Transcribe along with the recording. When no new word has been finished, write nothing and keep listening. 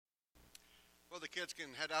the kids can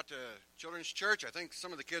head out to Children's Church. I think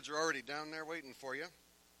some of the kids are already down there waiting for you.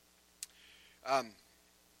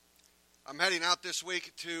 I'm heading out this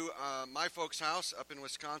week to my folks' house up in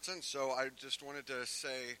Wisconsin, so I just wanted to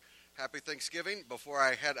say Happy Thanksgiving before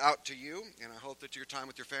I head out to you, and I hope that your time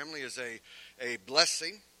with your family is a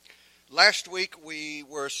blessing. Last week we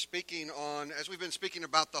were speaking on, as we've been speaking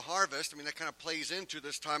about the harvest, that kind of plays into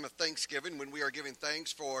this time of Thanksgiving when we are giving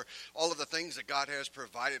thanks for all of the things that God has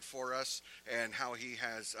provided for us and how He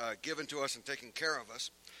has given to us and taken care of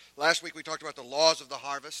us. Last week we talked about the laws of the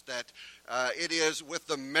harvest, that it is with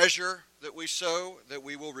the measure that we sow that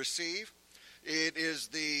we will receive. It is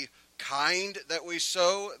the kind that we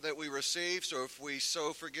sow that we receive. So if we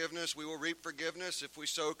sow forgiveness, we will reap forgiveness. If we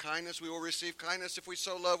sow kindness, we will receive kindness. If we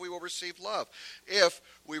sow love, we will receive love. If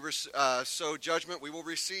we sow judgment, we will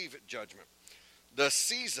receive judgment. The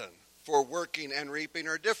season for working and reaping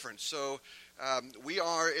are different. So we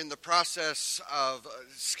are in the process of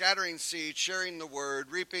scattering seed, sharing the word,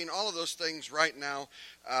 reaping, all of those things right now.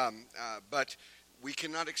 But we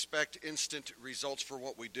cannot expect instant results for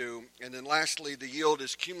what we do. And then lastly, the yield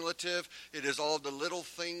is cumulative. It is all the little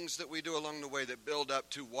things that we do along the way that build up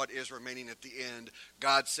to what is remaining at the end.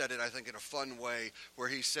 God said it, I think, in a fun way, where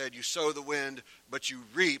He said, you sow the wind, but you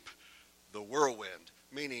reap the whirlwind.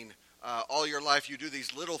 Meaning, all your life you do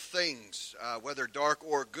these little things, whether dark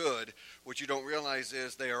or good. What you don't realize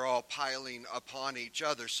is they are all piling upon each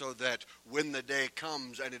other, so that when the day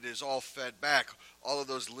comes and it is all fed back, all of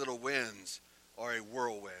those little winds are a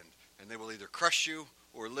whirlwind, and they will either crush you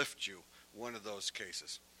or lift you, one of those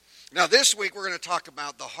cases. Now this week we're going to talk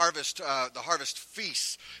about the harvest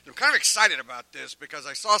feasts. I'm kind of excited about this because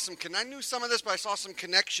I knew some of this, but I saw some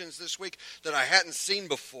connections this week that I hadn't seen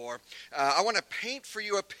before. I want to paint for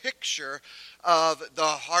you a picture of the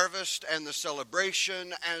harvest and the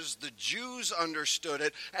celebration as the Jews understood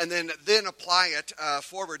it, and then apply it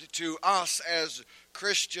forward to us as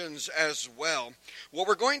Christians as well. What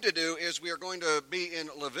we're going to do is we are going to be in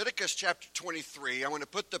Leviticus chapter 23. I want to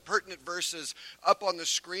put the pertinent verses up on the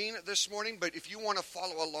screen this morning, but if you want to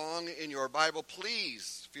follow along in your Bible,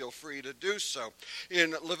 please feel free to do so.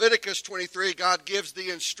 In Leviticus 23, God gives the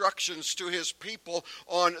instructions to His people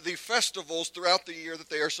on the festivals throughout the year that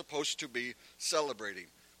they are supposed to be celebrating.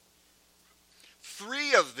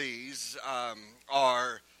 3 of these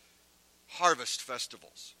are harvest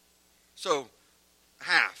festivals. So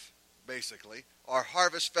half, basically, are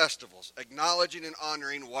harvest festivals, acknowledging and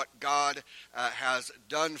honoring what God has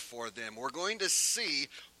done for them. We're going to see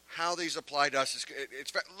how these apply to us.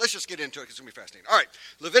 Let's just get into it because it's going to be fascinating. All right,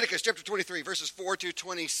 Leviticus chapter 23, verses 4 to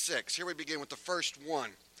 26. Here we begin with the first one.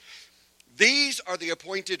 These are the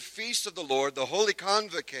appointed feasts of the Lord, the holy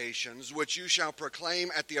convocations, which you shall proclaim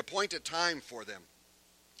at the appointed time for them.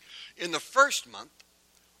 In the first month,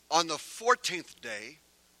 on the 14th day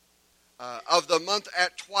of the month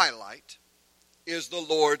at twilight, is the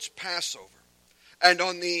Lord's Passover. And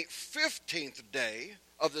on the 15th day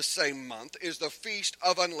of the same month is the feast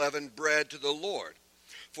of unleavened bread to the Lord.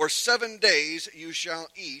 For 7 days you shall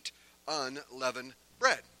eat unleavened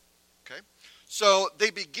bread. Okay? So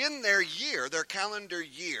they begin their year, their calendar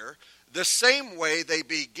year, the same way they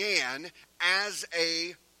began as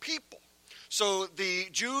a people. So the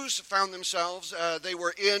Jews found themselves, they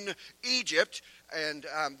were in Egypt, and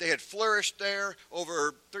they had flourished there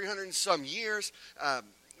over 300 and some years.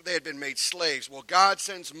 They had been made slaves. Well, God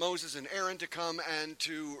sends Moses and Aaron to come and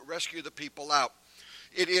to rescue the people out.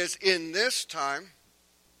 It is in this time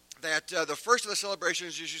that the first of the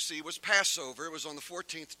celebrations, as you see, was Passover. It was on the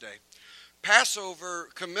 14th day. Passover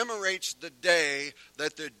commemorates the day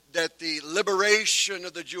that the liberation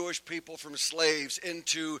of the Jewish people from slaves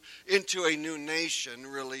into a new nation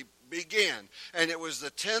really began. And it was the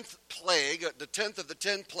 10th plague, the 10th of the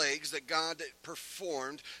 10 plagues that God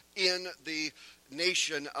performed in the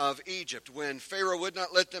nation of Egypt. When Pharaoh would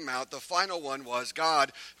not let them out, the final one was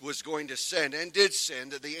God was going to send, and did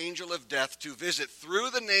send, the angel of death to visit through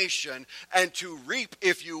the nation and to reap,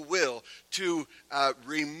 if you will, to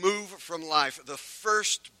remove from life the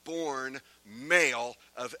firstborn male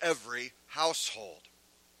of every household.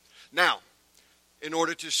 Now, in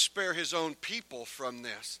order to spare His own people from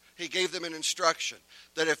this, He gave them an instruction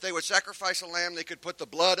that if they would sacrifice a lamb, they could put the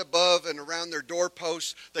blood above and around their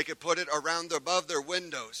doorposts. They could put it above their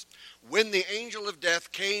windows. When the angel of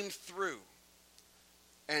death came through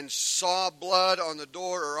and saw blood on the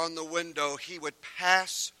door or on the window, he would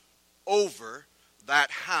pass over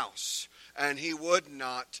that house, and he would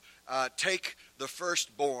not take the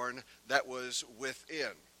firstborn that was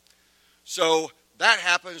within. So that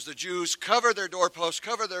happens, the Jews cover their doorposts,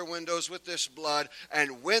 cover their windows with this blood,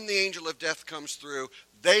 and when the angel of death comes through,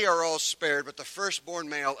 they are all spared, but the firstborn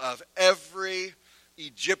male of every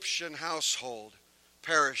Egyptian household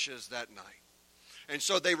perishes that night. And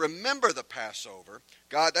so they remember the Passover.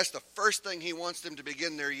 God, that's the first thing he wants them to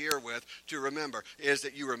begin their year with, to remember, is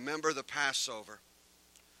that you remember the Passover.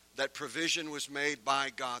 That provision was made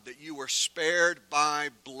by God, that you were spared by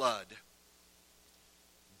blood,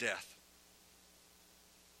 death.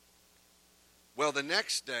 Well, the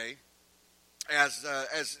next day, as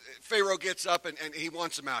Pharaoh gets up and he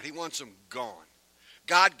wants them out, he wants them gone.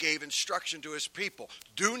 God gave instruction to his people.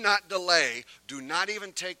 Do not delay. Do not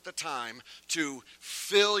even take the time to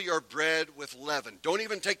fill your bread with leaven. Don't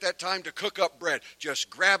even take that time to cook up bread. Just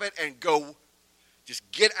grab it and go.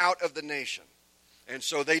 Just get out of the nation. And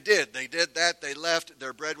so they did. They did that. They left.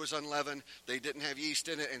 Their bread was unleavened. They didn't have yeast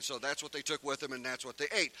in it. And so that's what they took with them, and that's what they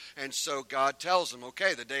ate. And so God tells them,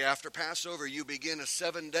 okay, the day after Passover, you begin a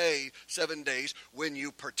 7 days when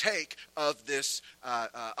you partake of this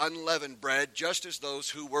unleavened bread, just as those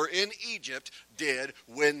who were in Egypt did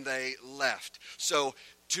when they left. So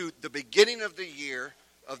to the beginning of the year,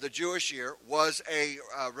 of the Jewish year, was a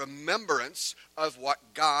remembrance of what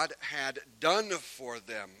God had done for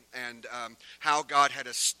them and how God had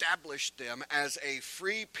established them as a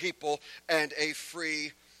free people and a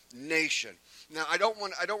free nation. Now, I don't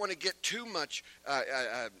want to get too much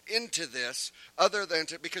into this, other than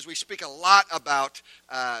because we speak a lot about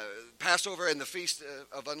Passover and the Feast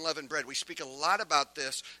of Unleavened Bread. We speak a lot about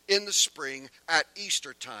this in the spring at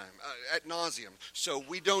Easter time, ad nauseum. So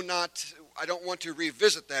I don't want to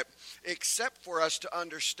revisit that, except for us to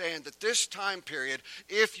understand that this time period,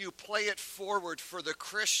 if you play it forward for the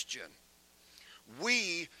Christian,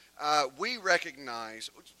 we recognize,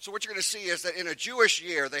 so what you're going to see is that in a Jewish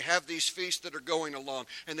year, they have these feasts that are going along,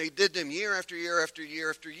 and they did them year after year after year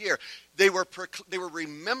after year. They were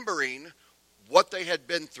remembering what they had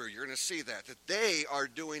been through. You're going to see that they are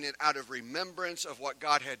doing it out of remembrance of what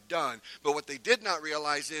God had done. But what they did not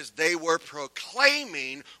realize is they were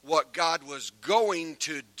proclaiming what God was going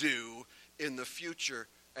to do in the future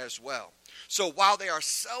as well. So while they are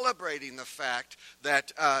celebrating the fact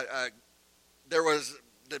that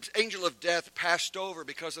the angel of death passed over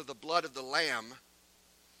because of the blood of the Lamb,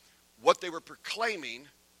 what they were proclaiming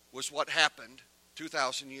was what happened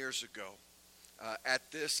 2,000 years ago at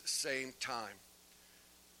this same time.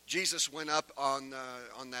 Jesus went up on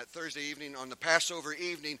that Thursday evening, on the Passover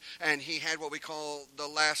evening, and he had what we call the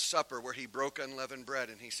Last Supper, where he broke unleavened bread,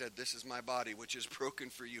 and he said, "This is my body, which is broken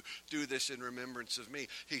for you. Do this in remembrance of me."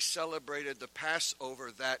 He celebrated the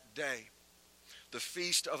Passover that day. The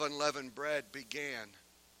Feast of Unleavened Bread began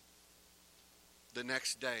the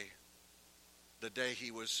next day, the day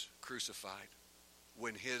he was crucified,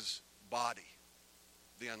 when his body,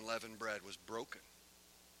 the unleavened bread, was broken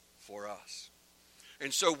for us.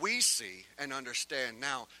 And so we see and understand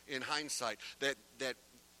now, in hindsight, that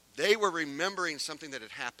they were remembering something that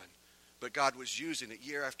had happened, but God was using it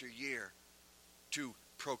year after year to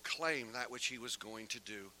proclaim that which he was going to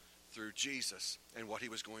do through Jesus and what he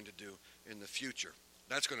was going to do in the future.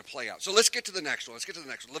 That's going to play out. So let's get to the next one.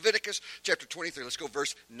 Leviticus chapter 23. Let's go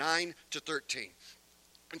verse 9 to 13.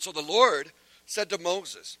 And so the Lord said to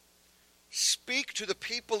Moses, "Speak to the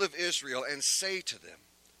people of Israel and say to them,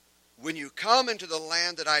 when you come into the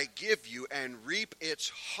land that I give you and reap its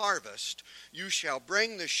harvest, you shall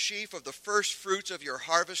bring the sheaf of the first fruits of your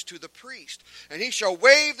harvest to the priest, and he shall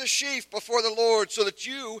wave the sheaf before the Lord so that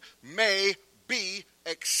you may be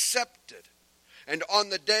accepted. And on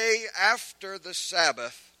the day after the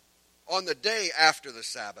Sabbath,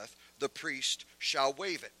 the priest shall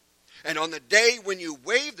wave it. And on the day when you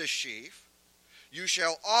wave the sheaf, you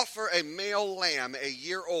shall offer a male lamb, a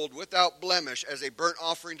year old, without blemish, as a burnt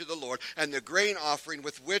offering to the Lord, and the grain offering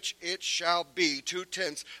with which it shall be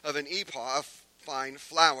 2/10 of an ephah of fine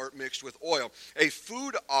flour mixed with oil, a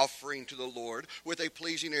food offering to the Lord with a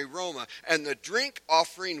pleasing aroma, and the drink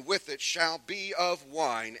offering with it shall be of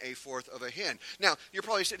wine, 1/4 of a hin." Now, you're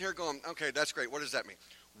probably sitting here going, okay, that's great. What does that mean?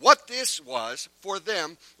 What this was for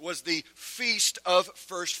them was the Feast of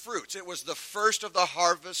First Fruits. It was the first of the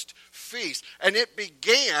harvest feast. And it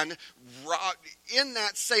began in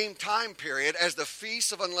that same time period as the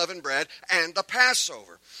Feast of Unleavened Bread and the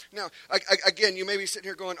Passover. Now, again, you may be sitting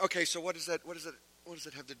here going, okay, so what does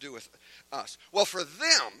that have to do with us? Well, for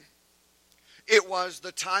them, it was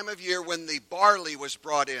the time of year when the barley was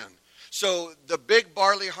brought in. So the big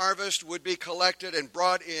barley harvest would be collected and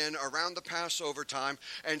brought in around the Passover time,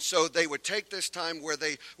 and so they would take this time where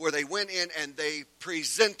they went in and they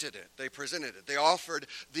presented it. They offered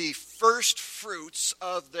the first fruits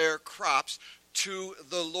of their crops to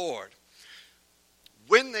the Lord.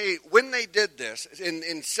 When they did this,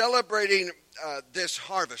 in celebrating this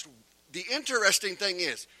harvest, the interesting thing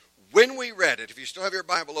is, when we read it, if you still have your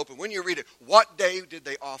Bible open, when you read it, what day did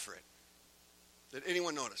they offer it? Did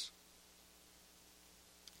anyone notice?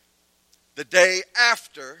 The day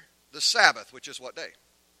after the Sabbath, which is what day?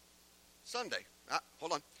 Sunday.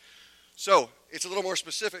 Hold on. So, it's a little more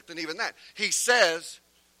specific than even that. He says,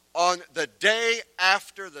 on the day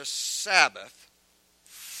after the Sabbath,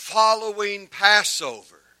 following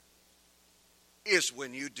Passover, is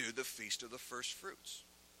when you do the Feast of the First Fruits.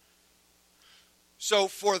 So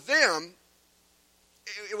for them,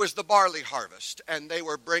 it was the barley harvest, and they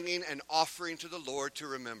were bringing an offering to the Lord to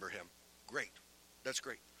remember him. Great. That's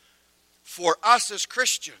great. For us as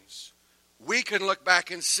Christians, we can look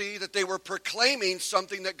back and see that they were proclaiming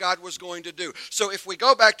something that God was going to do. So if we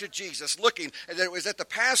go back to Jesus, looking, and it was at the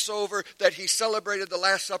Passover that he celebrated the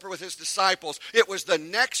Last Supper with his disciples. It was the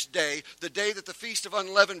next day, the day that the Feast of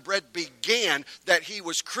Unleavened Bread began, that he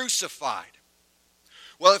was crucified.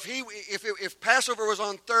 Well, if Passover was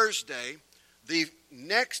on Thursday, the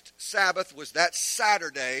next Sabbath was that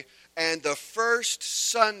Saturday, and the first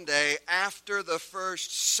Sunday after the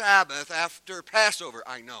first Sabbath after Passover,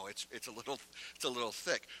 I know it's a little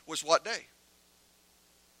thick, was what day?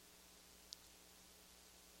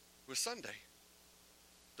 It was Sunday.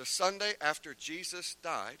 The Sunday after Jesus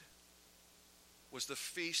died was the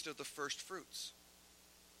Feast of the First Fruits.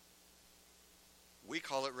 We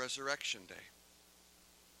call it Resurrection Day.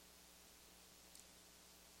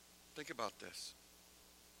 Think about this.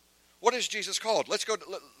 What is Jesus called? Let's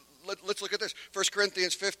look at this. 1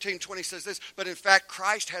 Corinthians 15:20 says this, but in fact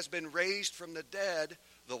Christ has been raised from the dead,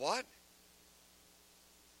 the what?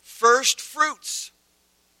 First fruits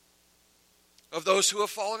of those who have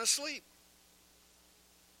fallen asleep.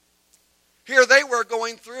 Here they were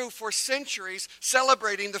going through for centuries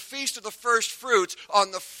celebrating the Feast of the First Fruits on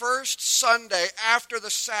the first Sunday after the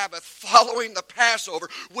Sabbath following the Passover,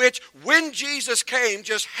 which when Jesus came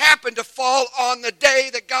just happened to fall on the day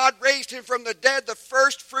that God raised him from the dead, the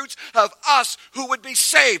first fruits of us who would be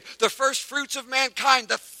saved, the first fruits of mankind,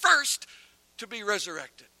 the first to be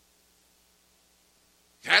resurrected.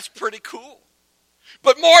 That's pretty cool.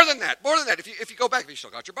 But more than that, if you go back, if you still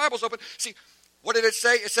got your Bibles open, see, what did it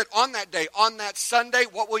say? It said on that day, on that Sunday,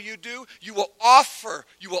 what will you do? You will offer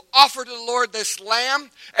to the Lord this lamb,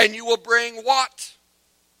 and you will bring what?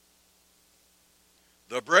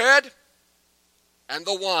 The bread and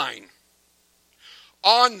the wine.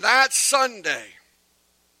 On that Sunday,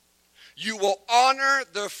 you will honor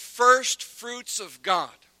the first fruits of God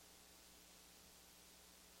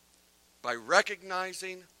by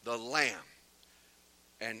recognizing the lamb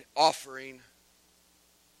and offering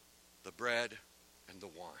the bread and the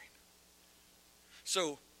wine.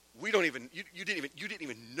 So you didn't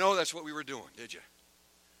even know that's what we were doing, did you?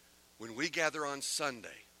 When we gather on Sunday,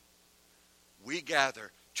 we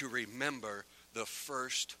gather to remember the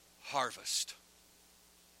first harvest.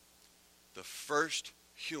 The first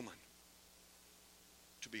human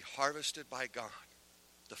to be harvested by God,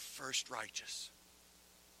 the first righteous,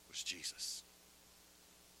 was Jesus.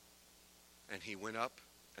 And he went up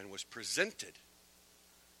and was presented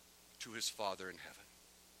to his Father in heaven.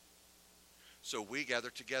 So we gather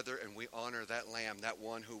together and we honor that lamb, that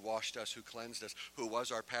one who washed us, who cleansed us, who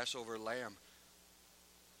was our Passover lamb.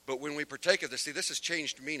 But when we partake of this, see, this has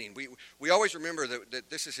changed meaning. We always remember that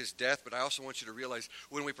this is his death, but I also want you to realize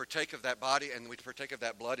when we partake of that body and we partake of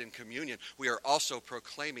that blood in communion, we are also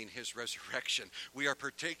proclaiming his resurrection. We are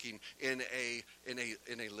partaking in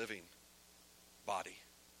a living body.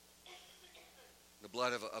 The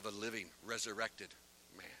blood of a living, resurrected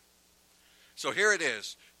man. So here it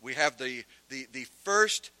is. We have the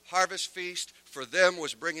first harvest feast. For them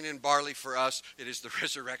was bringing in barley. For us, it is the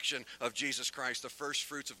resurrection of Jesus Christ, the first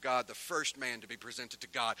fruits of God, the first man to be presented to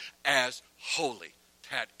God as holy.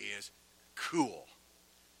 That is cool.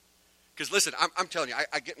 Because listen, I'm telling you,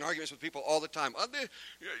 I get in arguments with people all the time.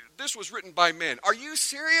 This was written by men. Are you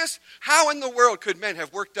serious? How in the world could men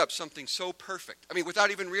have worked up something so perfect? I mean,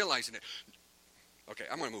 without even realizing it. Okay,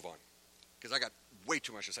 I'm going to move on because I got way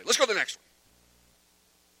too much to say. Let's go to the next one.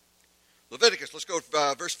 Leviticus, let's go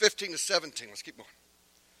verse 15 to 17. Let's keep going.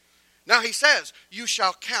 Now he says, you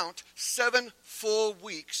shall count 7 full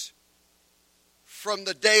weeks from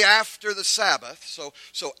the day after the Sabbath. So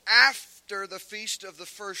after the Feast of the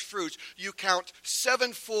First Fruits, you count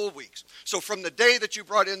 7 full weeks. So from the day that you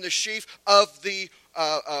brought in the sheaf of the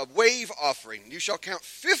wave offering, you shall count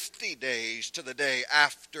 50 days to the day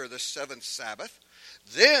after the 7th Sabbath.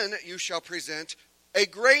 Then you shall present a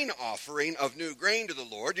grain offering of new grain to the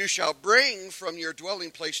Lord. You shall bring from your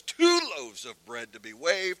dwelling place 2 loaves of bread to be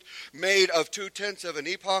waved, made of 2/10 of an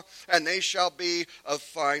ephah, and they shall be of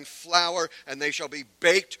fine flour, and they shall be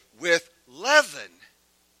baked with leaven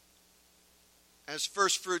as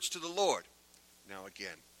first fruits to the Lord. Now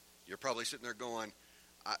again, you're probably sitting there going,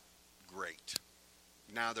 great.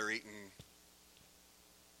 Now they're eating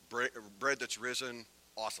bread that's risen.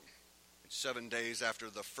 Awesome. 7 days after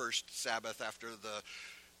the first Sabbath, after the,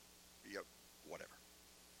 whatever.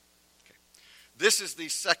 Okay. This is the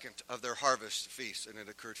second of their harvest feasts, and it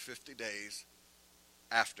occurred 50 days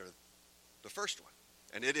after the first one.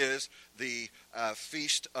 And it is the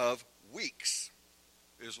Feast of Weeks,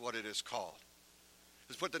 is what it is called.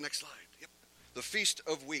 Let's put the next slide. Yep. The Feast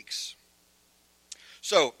of Weeks.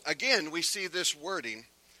 So, again, we see this wording.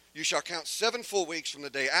 You shall count 7 full weeks from the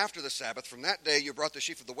day after the Sabbath. From that day you brought the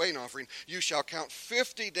sheaf of the wave offering. You shall count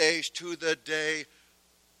 50 days to the day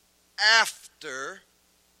after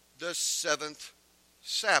the 7th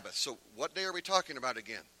Sabbath. So what day are we talking about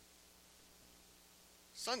again?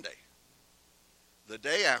 Sunday. The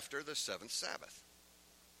day after the 7th Sabbath.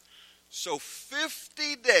 So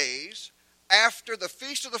 50 days after the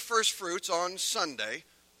Feast of the First Fruits on Sunday,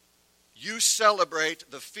 you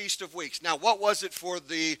celebrate the Feast of Weeks. Now, what was it for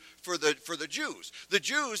the Jews? The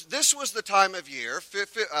Jews, this was the time of year,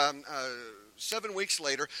 7 weeks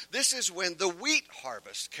later, this is when the wheat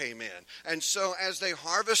harvest came in. And so as they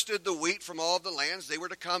harvested the wheat from all of the lands, they were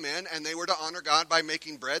to come in and they were to honor God by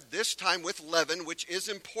making bread, this time with leaven, which is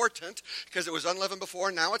important because it was unleavened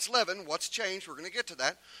before. Now it's leaven. What's changed? We're going to get to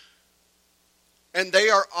that. And they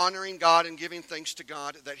are honoring God and giving thanks to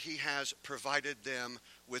God that He has provided them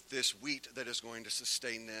with this wheat that is going to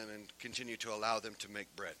sustain them and continue to allow them to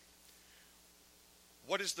make bread.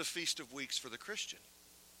 What is the Feast of Weeks for the Christian?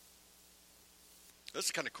 This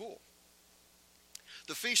is kind of cool.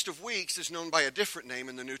 The Feast of Weeks is known by a different name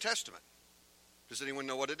in the New Testament. Does anyone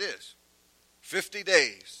know what it is? 50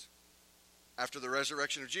 days after the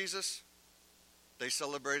resurrection of Jesus, they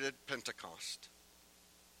celebrated Pentecost.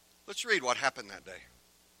 Let's read what happened that day.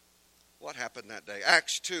 What happened that day?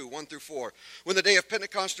 Acts 2, 1-4. When the day of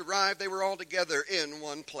Pentecost arrived, they were all together in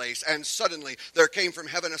one place. And suddenly there came from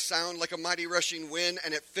heaven a sound like a mighty rushing wind,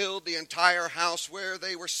 and it filled the entire house where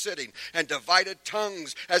they were sitting. And divided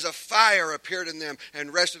tongues as a fire appeared in them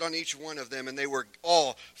and rested on each one of them. And they were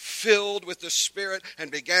all filled with the Spirit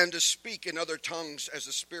and began to speak in other tongues as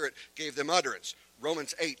the Spirit gave them utterance.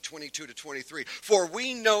 Romans 8, 22-23. For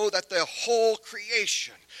we know that the whole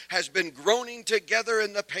creation has been groaning together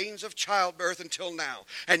in the pains of childbirth until now.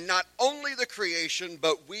 And not only the creation,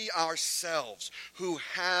 but we ourselves, who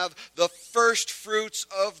have the first fruits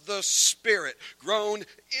of the Spirit, groan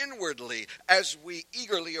inwardly as we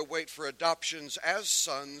eagerly await for adoptions as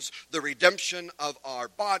sons, the redemption of our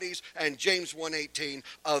bodies. And James 1:18,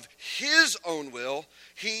 of His own will,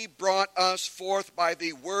 He brought us forth by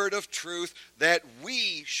the word of truth, that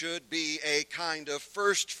we should be a kind of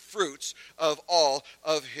first fruits of all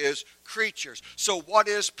of His creatures. So what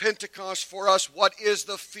is Pentecost for us? What is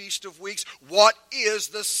the Feast of Weeks? What is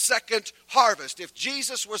the second harvest? If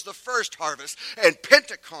Jesus was the first harvest and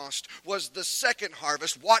Pentecost was the second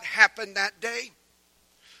harvest, what happened that day?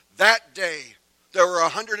 That day, there were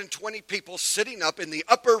 120 people sitting up in the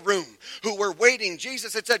upper room who were waiting.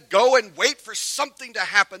 Jesus had said, go and wait for something to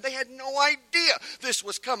happen. They had no idea this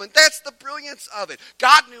was coming. That's the brilliance of it.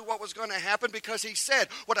 God knew what was going to happen because He said,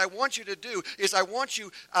 what I want you to do is I want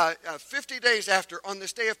you 50 days after, on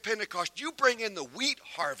this day of Pentecost, you bring in the wheat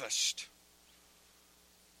harvest.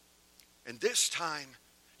 And this time,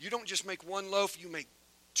 you don't just make 1 loaf, you make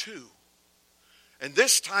 2. And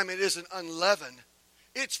this time it isn't unleavened.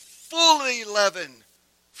 It's fully leavened,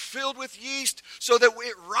 filled with yeast, so that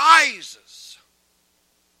it rises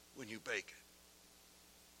when you bake it.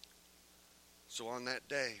 So on that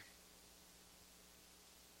day,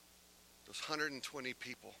 those 120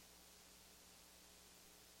 people,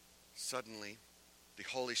 suddenly the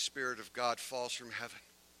Holy Spirit of God falls from heaven,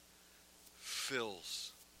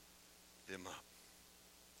 fills them up.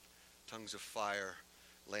 Tongues of fire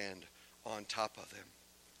land on top of them.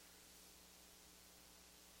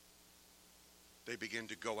 They begin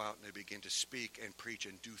to go out and they begin to speak and preach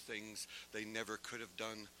and do things they never could have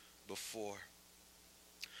done before.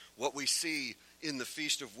 What we see in the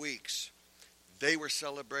Feast of Weeks, they were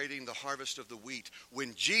celebrating the harvest of the wheat.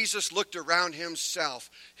 When Jesus looked around Himself,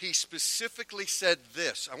 He specifically said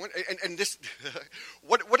this.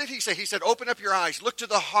 What did He say? He said, open up your eyes, look to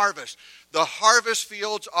the harvest. The harvest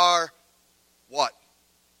fields are what?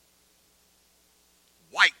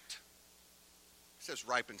 White. It says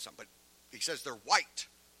ripen some, but He says they're white.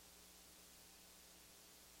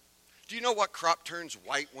 Do you know what crop turns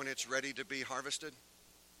white when it's ready to be harvested?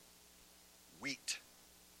 Wheat.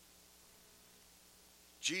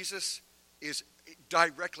 Jesus is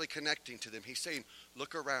directly connecting to them. He's saying,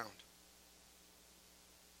 look around.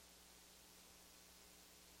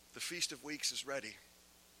 The Feast of Weeks is ready.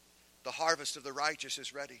 The harvest of the righteous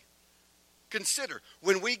is ready. Consider,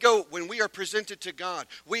 when we are presented to God,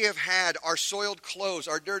 we have had our soiled clothes,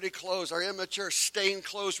 our dirty clothes, our immature, stained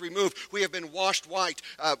clothes removed. We have been washed white.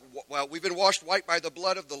 We've been washed white by the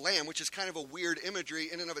blood of the Lamb, which is kind of a weird imagery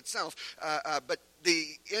in and of itself. But the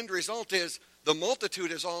end result is the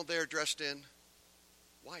multitude is all there dressed in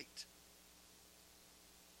white.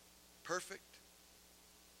 Perfect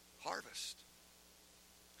harvest.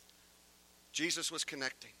 Jesus was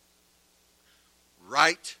connecting.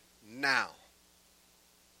 Right now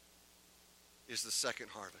is the second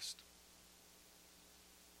harvest.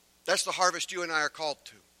 That's the harvest you and I are called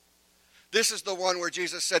to. This is the one where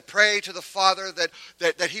Jesus said, pray to the Father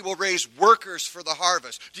that he will raise workers for the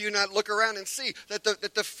harvest. Do you not look around and see that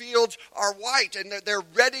the fields are white and they're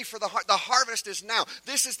ready for the harvest is now.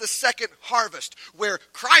 This is the second harvest where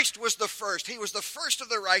Christ was the first. He was the first of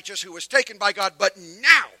the righteous who was taken by God. But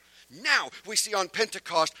now we see on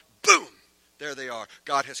Pentecost, boom, there they are.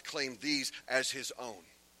 God has claimed these as his own.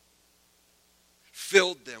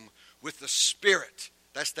 Filled them with the Spirit.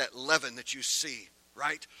 That's that leaven that you see,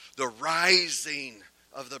 right? The rising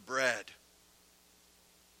of the bread.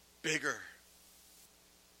 Bigger.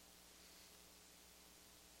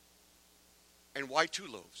 And why 2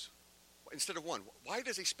 loaves instead of 1? Why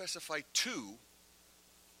does he specify 2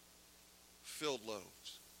 filled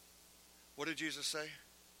loaves? What did Jesus say?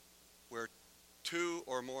 Where 2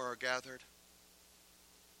 or more are gathered,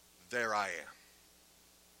 there I am.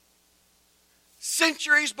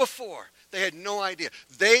 Centuries before, they had no idea.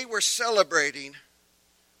 They were celebrating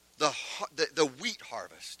the wheat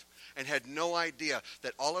harvest and had no idea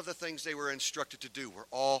that all of the things they were instructed to do were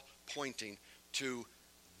all pointing to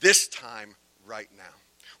this time right now.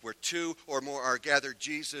 Where 2 or more are gathered,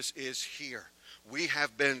 Jesus is here. We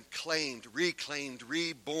have been claimed, reclaimed,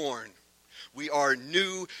 reborn. We are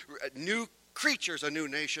new creatures, a new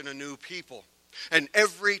nation, a new people. And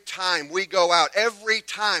every time we go out, every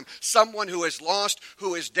time someone who is lost,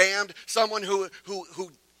 who is damned, someone who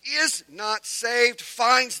is not saved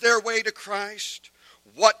finds their way to Christ,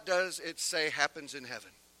 what does it say happens in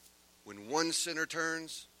heaven? When one sinner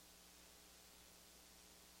turns,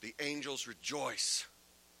 the angels rejoice.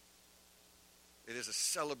 It is a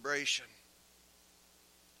celebration.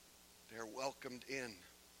 They are welcomed in.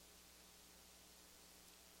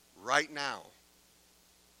 Right now,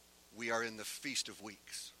 we are in the Feast of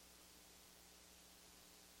Weeks,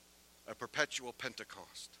 a perpetual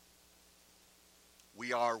Pentecost.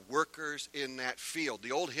 We are workers in that field.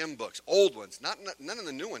 The old hymn books, old ones, none of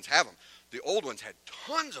the new ones have them. The old ones had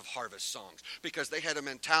tons of harvest songs because they had a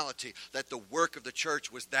mentality that the work of the church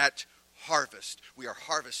was that harvest. We are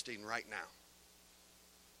harvesting right now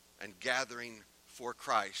and gathering for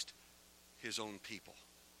Christ, his own people.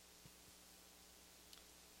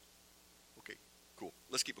 Okay, cool.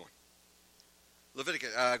 Let's keep going. Leviticus,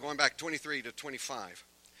 going back 23 to 25.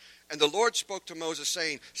 And the Lord spoke to Moses,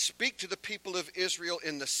 saying, "Speak to the people of Israel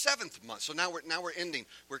in the 7th month." So now we're ending.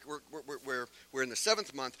 We're in the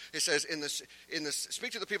 7th month. It says,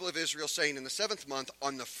 "Speak to the people of Israel, saying, in the 7th month,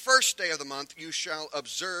 on the first day of the month, you shall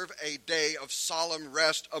observe a day of solemn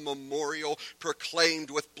rest, a memorial proclaimed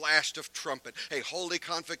with blast of trumpet, a holy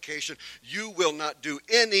convocation. You will not do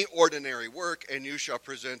any ordinary work, and you shall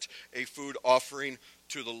present a food offering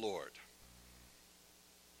to the Lord."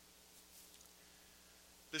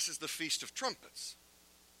 This is the Feast of Trumpets.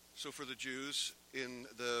 So for the Jews, in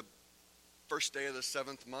the first day of the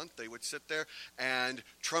 7th month, they would sit there and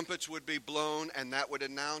trumpets would be blown, and that would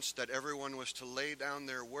announce that everyone was to lay down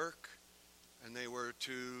their work and they were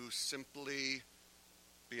to simply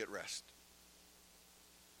be at rest.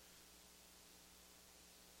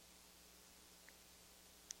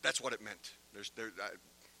 That's what it meant. I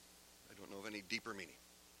don't know of any deeper meaning.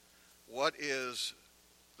 What is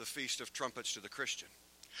the Feast of Trumpets to the Christian?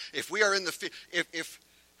 If we are in the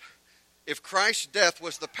if Christ's death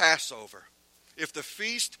was the Passover, if the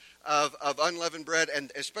feast of unleavened bread,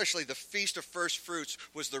 and especially the feast of first fruits,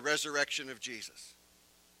 was the resurrection of Jesus,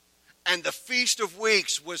 and the Feast of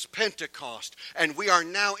Weeks was Pentecost, and we are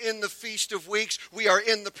now in the Feast of Weeks, we are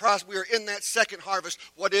in the process, we are in that second harvest.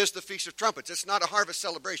 What is the Feast of Trumpets? It's not a harvest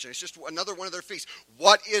celebration. It's just another one of their feasts.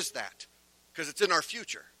 What is that? Because it's in our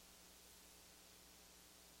future.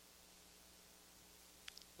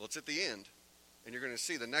 Well, it's at the end, and you're going to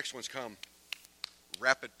see the next ones come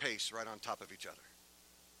rapid pace right on top of each other.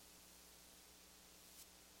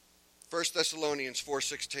 1 Thessalonians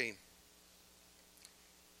 4:16.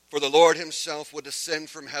 For the Lord himself will descend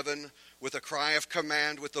from heaven with a cry of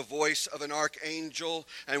command, with the voice of an archangel,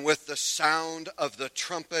 and with the sound of the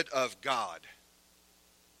trumpet of God.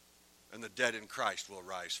 And the dead in Christ will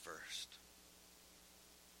rise first.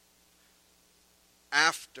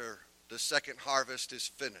 After the second harvest is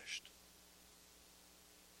finished,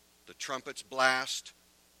 the trumpets blast,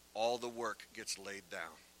 all the work gets laid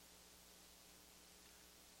down.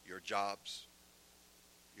 Your jobs,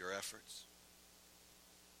 your efforts,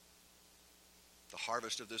 the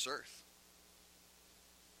harvest of this earth.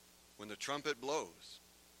 When the trumpet blows,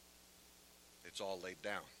 it's all laid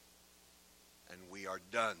down. And we are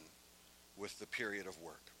done with the period of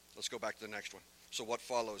work. Let's go back to the next one. So what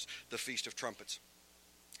follows the Feast of Trumpets?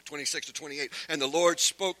 26 to 28. And the Lord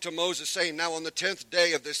spoke to Moses, saying, Now on the 10th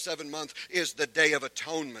day of this 7th month is the day of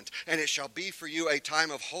atonement, and it shall be for you a time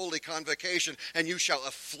of holy convocation, and you shall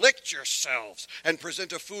afflict yourselves, and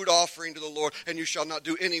present a food offering to the Lord, and you shall not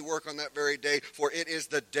do any work on that very day, for it is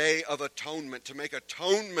the day of atonement, to make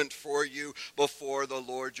atonement for you before the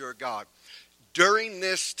Lord your God. During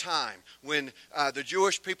this time, when the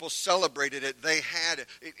Jewish people celebrated it, they had...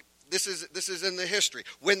 This is in the history.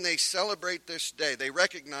 When they celebrate this day, they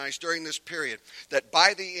recognize during this period that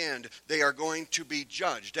by the end they are going to be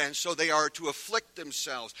judged. And so they are to afflict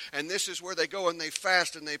themselves. And this is where they go and they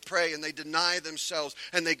fast and they pray and they deny themselves.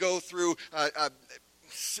 And they go through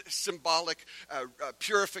symbolic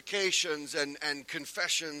purifications and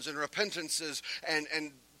confessions and repentances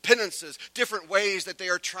and penances, different ways that they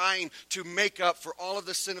are trying to make up for all of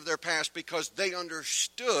the sin of their past, because they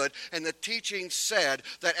understood, and the teaching said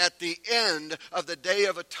that at the end of the Day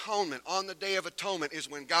of Atonement, on the Day of Atonement, is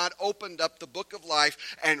when God opened up the book of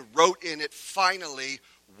life and wrote in it finally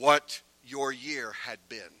what your year had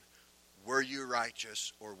been. Were you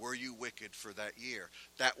righteous or were you wicked for that year?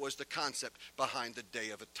 That was the concept behind the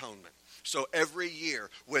Day of Atonement. So every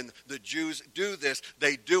year when the Jews do this,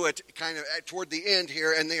 they do it kind of toward the end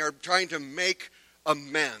here, and they are trying to make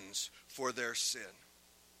amends for their sin.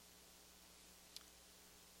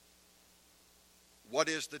 What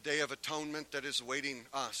is the Day of Atonement that is awaiting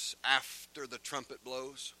us after the trumpet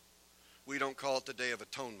blows? We don't call it the Day of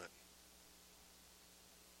Atonement.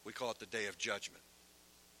 We call it the Day of Judgment.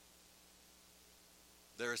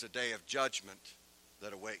 There is a day of judgment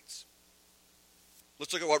that awaits.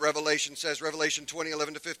 Let's look at what Revelation says. Revelation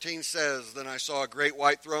 20:11-15 says, Then I saw a great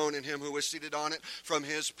white throne, and him who was seated on it. From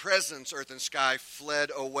his presence earth and sky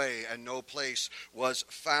fled away, and no place was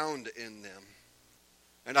found in them.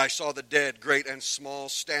 And I saw the dead, great and small,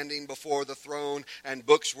 standing before the throne, and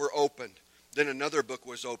books were opened. Then another book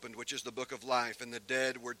was opened, which is the book of life, and the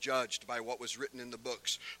dead were judged by what was written in the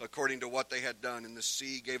books, according to what they had done. And the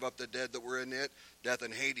sea gave up the dead that were in it. Death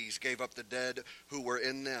and Hades gave up the dead who were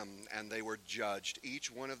in them, and they were judged,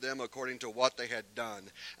 each one of them according to what they had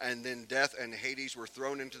done. And then death and Hades were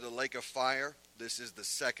thrown into the lake of fire. This is the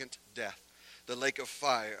second death. The lake of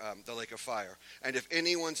fire. And if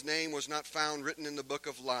anyone's name was not found written in the book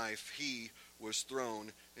of life, he was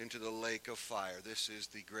thrown into the lake of fire. This is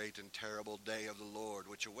the great and terrible day of the Lord,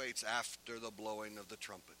 which awaits after the blowing of the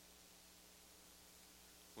trumpet.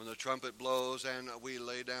 When the trumpet blows and we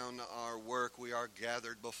lay down our work, we are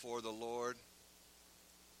gathered before the Lord,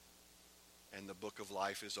 and the book of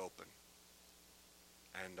life is open,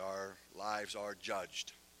 and our lives are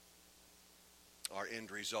judged. Our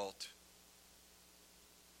end result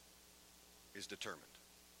is determined.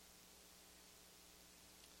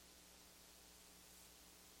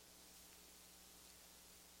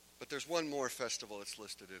 But there's one more festival that's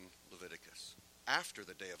listed in Leviticus after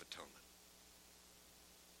the Day of Atonement.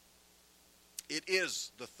 It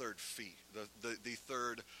is the third feast, the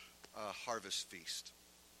third harvest feast.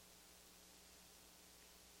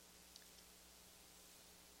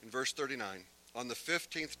 In verse 39, on the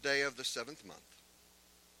 15th day of the 7th month,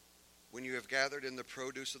 when you have gathered in the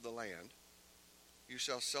produce of the land, you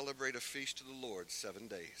shall celebrate a feast to the Lord 7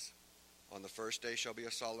 days. On the first day shall be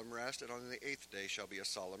a solemn rest, and on the 8th day shall be a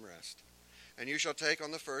solemn rest. And you shall take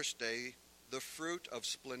on the first day the fruit of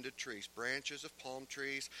splendid trees, branches of palm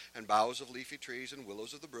trees, and boughs of leafy trees, and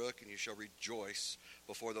willows of the brook, and you shall rejoice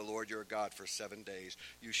before the Lord your God for 7 days.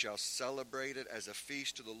 You shall celebrate it as a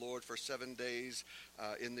feast to the Lord for 7 days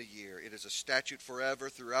in the year. It is a statute forever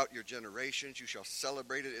throughout your generations. You shall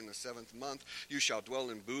celebrate it in the 7th month. You shall dwell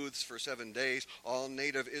in booths for 7 days. All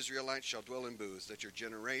native Israelites shall dwell in booths, that your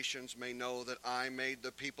generations may know that I made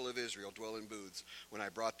the people of Israel dwell in booths when I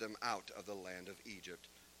brought them out of the land of Egypt.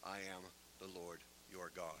 I am the Lord your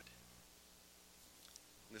God.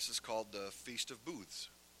 This is called the Feast of Booths.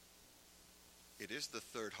 It is the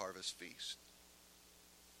third harvest feast.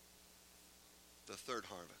 the third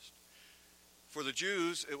harvest. For the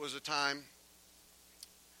Jews, it was a time,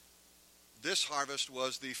 this harvest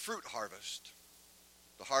was the fruit harvest.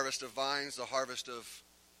 The harvest of vines, the harvest of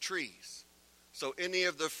trees. So any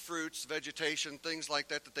of the fruits, vegetation, things like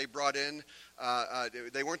that they brought in,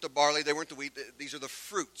 they weren't the barley, they weren't the wheat, these are the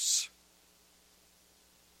fruits.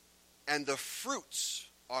 And the fruits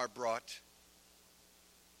are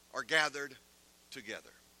gathered together.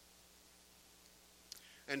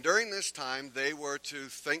 And during this time, they were to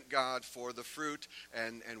thank God for the fruit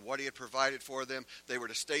and what he had provided for them. They were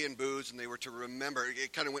to stay in booths, and they were to remember.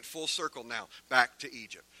 It kind of went full circle now, back to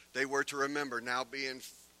Egypt. They were to remember, now being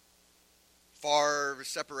far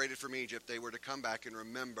separated from Egypt, they were to come back and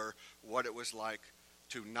remember what it was like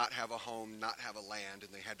to not have a home, not have a land,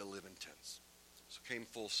 and they had to live in tents. So it came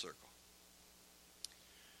full circle.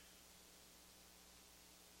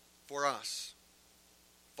 For us,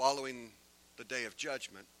 following the day of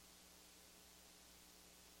judgment,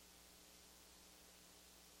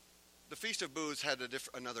 the Feast of Booths had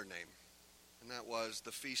another name, and that was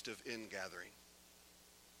the Feast of Ingathering,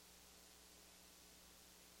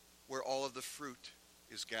 where all of the fruit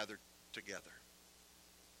is gathered together.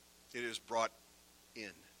 It is brought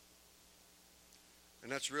in.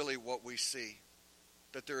 And that's really what we see,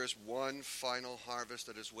 that there is one final harvest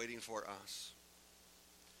that is waiting for us.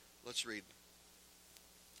 Let's read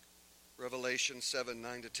Revelation 7,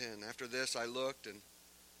 9-10. After this I looked, and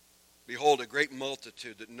behold, a great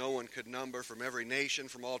multitude that no one could number, from every nation,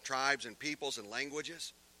 from all tribes and peoples and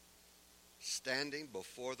languages, standing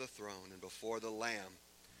before the throne and before the Lamb,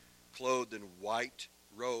 clothed in white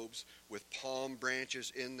robes, with palm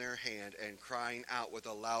branches in their hand, and crying out with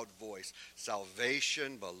a loud voice,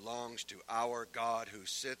 "Salvation belongs to our God who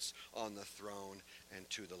sits on the throne and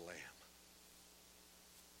to the Lamb."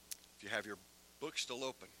 If you have your book still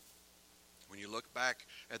open, when you look back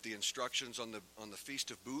at the instructions on the Feast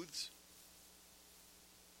of Booths,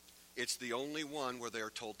 it's the only one where they are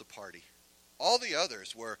told to party. All the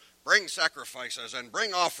others were bring sacrifices and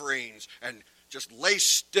bring offerings and just lay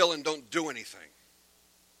still and don't do anything.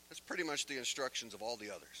 That's pretty much the instructions of all the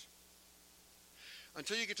others.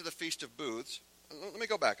 Until you get to the Feast of Booths, let me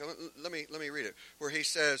go back. Let me read it. Where he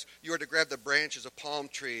says, you are to grab the branches of palm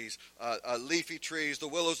trees, leafy trees, the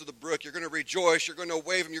willows of the brook. You're going to rejoice. You're going to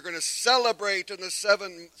wave them. You're going to celebrate in the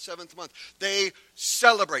seventh month. They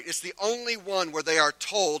celebrate. It's the only one where they are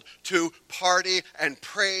told to party and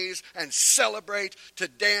praise and celebrate, to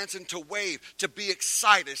dance and to wave, to be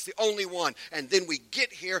excited. It's the only one. And then we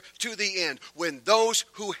get here to the end, when those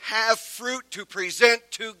who have fruit to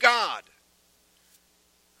present to God,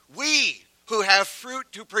 we who have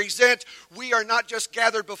fruit to present, we are not just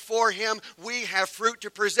gathered before him, we have fruit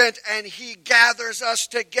to present, and he gathers us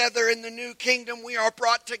together in the new kingdom. We are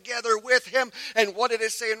brought together with him, and what did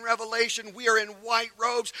it say in Revelation? We are in white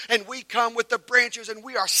robes, and we come with the branches, and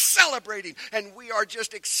we are celebrating, and we are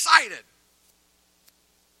just excited.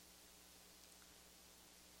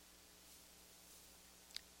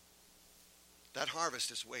 That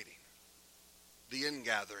harvest is waiting. The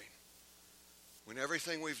ingathering. When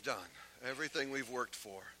everything we've done, everything we've worked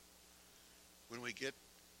for, when we get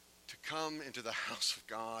to come into the house of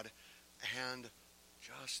God and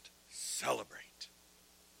just celebrate.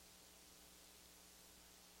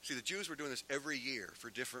 See, the Jews were doing this every year for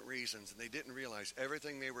different reasons, and they didn't realize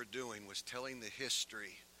everything they were doing was telling the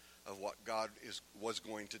history of what God was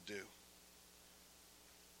going to do.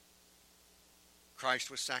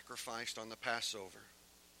 Christ was sacrificed on the Passover.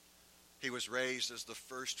 He was raised as the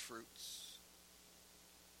first fruits,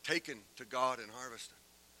 taken to God and harvested.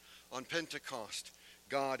 On Pentecost,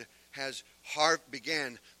 God has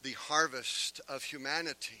began the harvest of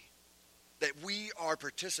humanity that we are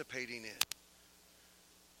participating in.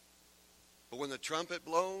 But when the trumpet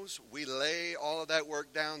blows, we lay all of that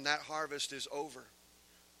work down. That harvest is over.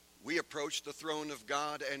 We approach the throne of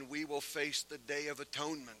God, and we will face the day of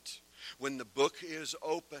atonement, when the book is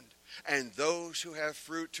opened and those who have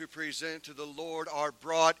fruit to present to the Lord are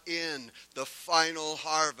brought in, the final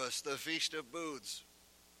harvest, the Feast of Booths.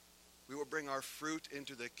 We will bring our fruit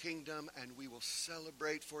into the kingdom, and we will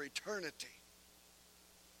celebrate for eternity.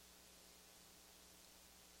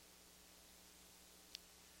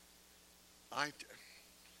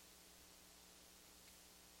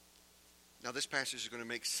 Now this passage is going to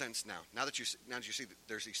make sense now. Now that you see that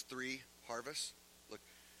there's these three harvests. Look,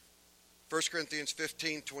 1 Corinthians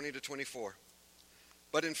 15, 20-24.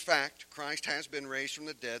 But in fact, Christ has been raised from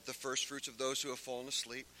the dead, the first fruits of those who have fallen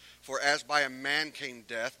asleep. For as by a man came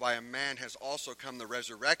death, by a man has also come the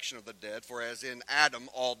resurrection of the dead. For as in Adam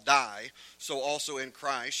all die, so also in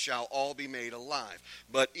Christ shall all be made alive.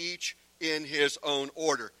 But each in his own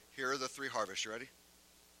order. Here are the three harvests. You ready?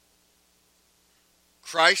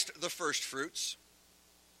 Christ the first fruits.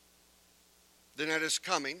 Then at his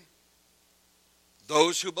coming,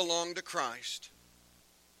 those who belong to Christ.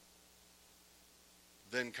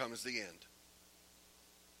 Then comes the end.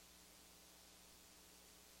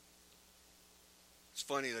 It's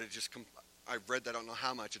funny that I've read that I don't know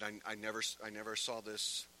how much, and I never saw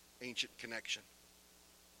this ancient connection.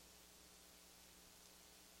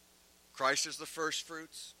 Christ is the first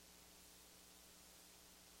fruits.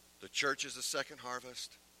 The church is the second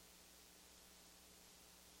harvest.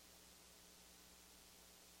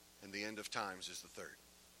 And the end of times is the third.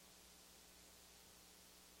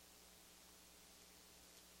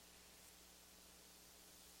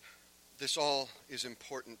 This all is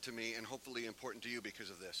important to me and hopefully important to you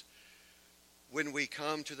because of this. When we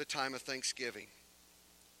come to the time of Thanksgiving,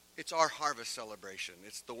 it's our harvest celebration.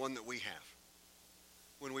 It's the one that we have.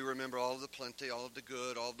 When we remember all of the plenty, all of the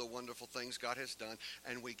good, all of the wonderful things God has done,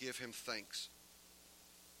 and we give him thanks.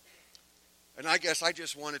 And I guess I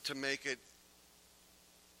just wanted to make it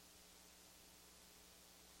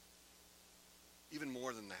even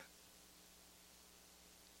more than that.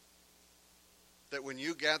 That when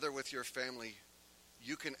you gather with your family,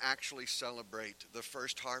 you can actually celebrate the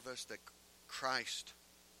first harvest, that Christ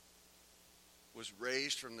was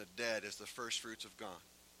raised from the dead as the first fruits of God.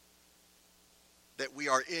 That we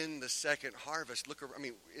are in the second harvest. Look,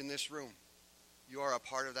 in this room, you are a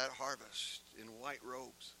part of that harvest in white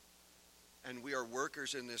robes. And we are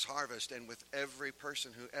workers in this harvest, and with every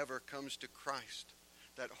person who ever comes to Christ,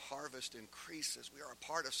 that harvest increases. We are a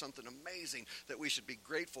part of something amazing that we should be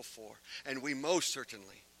grateful for. And we most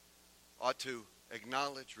certainly ought to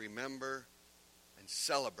acknowledge, remember, and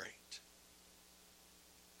celebrate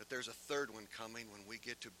that there's a third one coming when we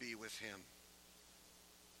get to be with him.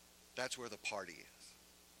 That's where the party is.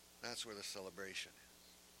 That's where the celebration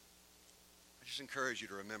is. I just encourage you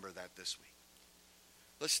to remember that this week.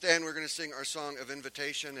 Let's stand. We're going to sing our song of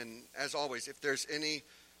invitation. And as always, if there's any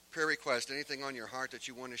prayer request, anything on your heart that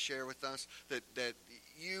you want to share with us, that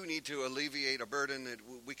you need to alleviate a burden that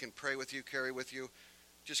we can pray with you, carry with you,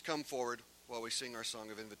 just come forward while we sing our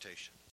song of invitation.